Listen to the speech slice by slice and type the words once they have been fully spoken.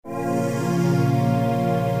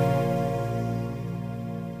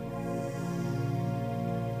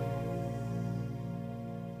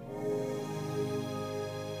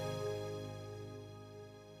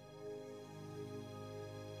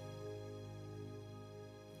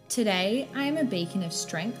Today, I am a beacon of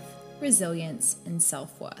strength, resilience, and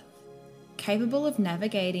self-worth, capable of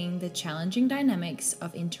navigating the challenging dynamics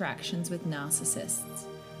of interactions with narcissists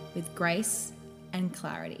with grace and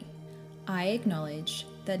clarity. I acknowledge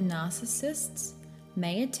that narcissists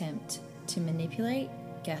may attempt to manipulate,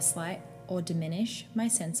 gaslight, or diminish my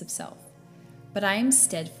sense of self, but I am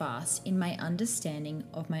steadfast in my understanding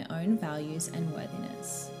of my own values and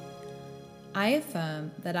worthiness. I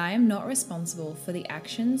affirm that I am not responsible for the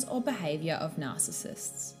actions or behavior of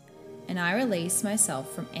narcissists, and I release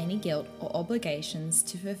myself from any guilt or obligations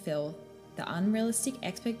to fulfill the unrealistic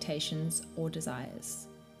expectations or desires.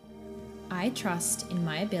 I trust in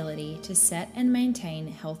my ability to set and maintain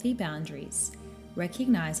healthy boundaries,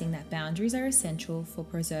 recognizing that boundaries are essential for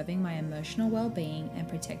preserving my emotional well-being and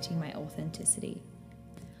protecting my authenticity.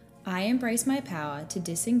 I embrace my power to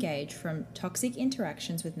disengage from toxic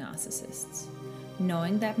interactions with narcissists,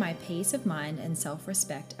 knowing that my peace of mind and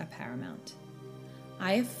self-respect are paramount.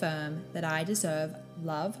 I affirm that I deserve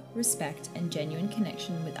love, respect, and genuine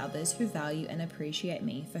connection with others who value and appreciate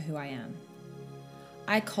me for who I am.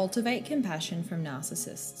 I cultivate compassion from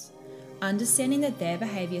narcissists, understanding that their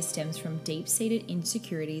behavior stems from deep-seated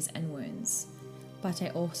insecurities and wounds, but I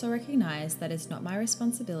also recognize that it's not my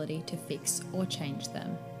responsibility to fix or change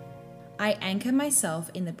them. I anchor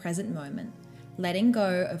myself in the present moment, letting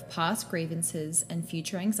go of past grievances and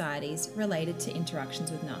future anxieties related to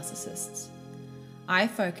interactions with narcissists. I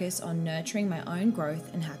focus on nurturing my own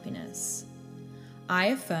growth and happiness. I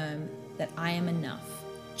affirm that I am enough,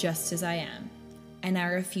 just as I am, and I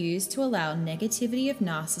refuse to allow negativity of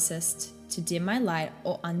narcissists to dim my light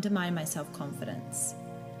or undermine my self-confidence.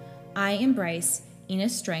 I embrace inner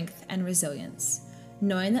strength and resilience,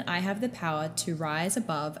 knowing that I have the power to rise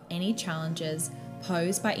above any challenges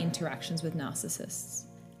posed by interactions with narcissists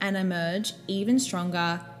and emerge even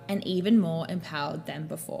stronger and even more empowered than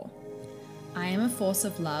before. I am a force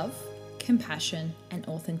of love, compassion, and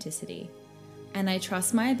authenticity, and I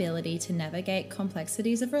trust my ability to navigate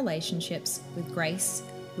complexities of relationships with grace,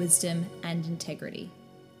 wisdom, and integrity.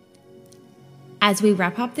 As we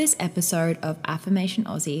wrap up this episode of Affirmation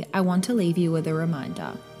Aussie, I want to leave you with a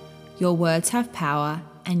reminder. Your words have power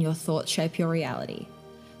and your thoughts shape your reality.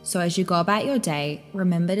 So as you go about your day,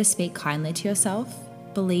 remember to speak kindly to yourself,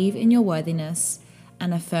 believe in your worthiness,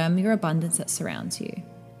 and affirm your abundance that surrounds you.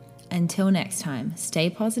 Until next time, stay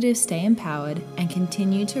positive, stay empowered, and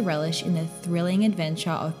continue to relish in the thrilling adventure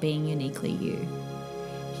of being uniquely you.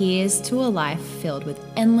 Here's to a life filled with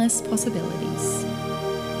endless possibilities.